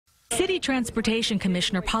City Transportation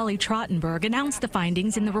Commissioner Polly Trottenberg announced the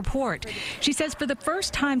findings in the report. She says for the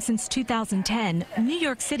first time since 2010, New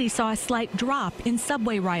York City saw a slight drop in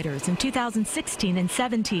subway riders in 2016 and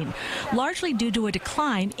 17, largely due to a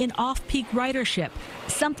decline in off-peak ridership,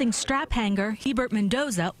 something strap hanger Hebert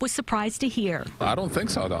Mendoza was surprised to hear. I don't think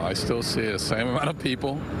so, though. I still see the same amount of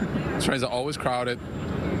people. Trains are always crowded.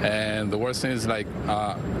 And the worst thing is,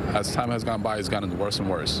 as time has gone by, it's gotten worse and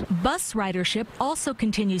worse. Bus ridership also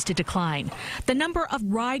continues to decline. The number of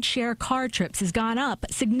rideshare car trips has gone up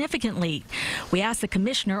significantly. We asked the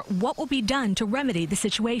commissioner what will be done to remedy the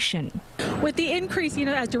situation. With the increase,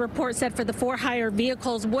 as your report said, for the for-hire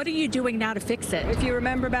vehicles, what are you doing now to fix it? If you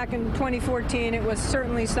remember back in 2014, it was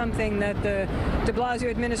certainly something that the de Blasio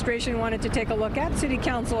administration wanted to take a look at. City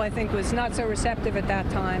Council, I think, was not so receptive at that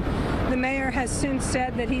time. The mayor has since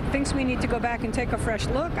said that he thinks we need to go back and take a fresh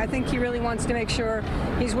look. I think he really wants to make sure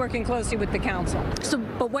he's working closely with the council.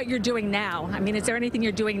 But what you're doing now, is there anything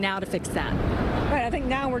you're doing now to fix that? Right, I think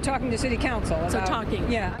now we're talking to City Council about,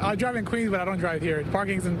 Yeah. I drive in Queens, but I don't drive here.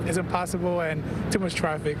 Parking is impossible and too much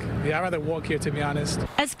traffic. Yeah, I'd rather walk here, to be honest.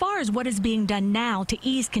 As far as what is being done now to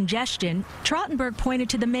ease congestion, Trottenberg pointed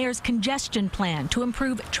to the mayor's congestion plan to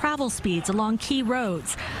improve travel speeds along key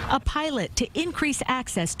roads, a pilot to increase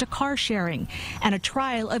access to car sharing, and a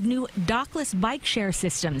trial of new dockless bike share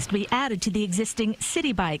systems to be added to the existing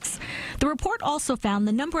city bikes. The report also found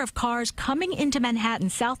the number of cars coming into Manhattan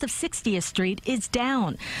south of 60th Street is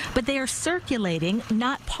down, but they are circulating,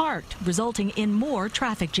 not parked, resulting in more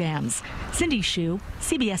traffic jams. Cindy Hsu,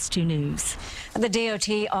 CBS 2 News. The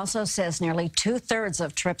DOT also says nearly 2/3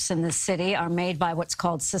 of trips in the city are made by what's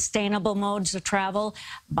called sustainable modes of travel: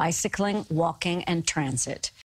 bicycling, walking, and transit.